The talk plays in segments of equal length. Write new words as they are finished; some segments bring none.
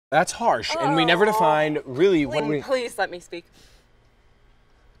That's harsh, and we never defined really what we... Please let me speak.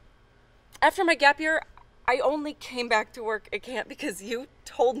 After my gap year, I only came back to work at camp because you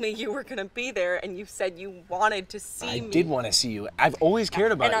told me you were gonna be there and you said you wanted to see me. I did want to see you. I've always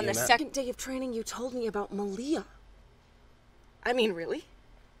cared about you. And on the second day of training, you told me about Malia. I mean, really?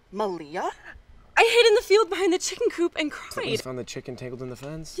 Malia? I hid in the field behind the chicken coop and cried. You found the chicken tangled in the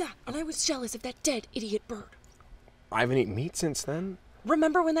fence? Yeah, and I was jealous of that dead idiot bird. I haven't eaten meat since then.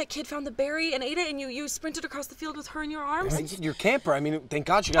 Remember when that kid found the berry and ate it and you sprinted across the field with her in your arms? You're a camper. I mean, thank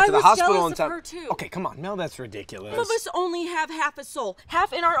God she got to the hospital in time. I was jealous of her too. Okay, come on, Mel, that's ridiculous. Some of us only have half a soul.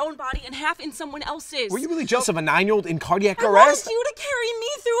 Half in our own body and half in someone else's. Were you really jealous of a 9-year-old in cardiac arrest? I wanted you to carry me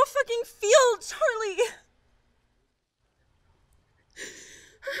through a fucking field,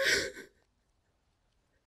 Charlie.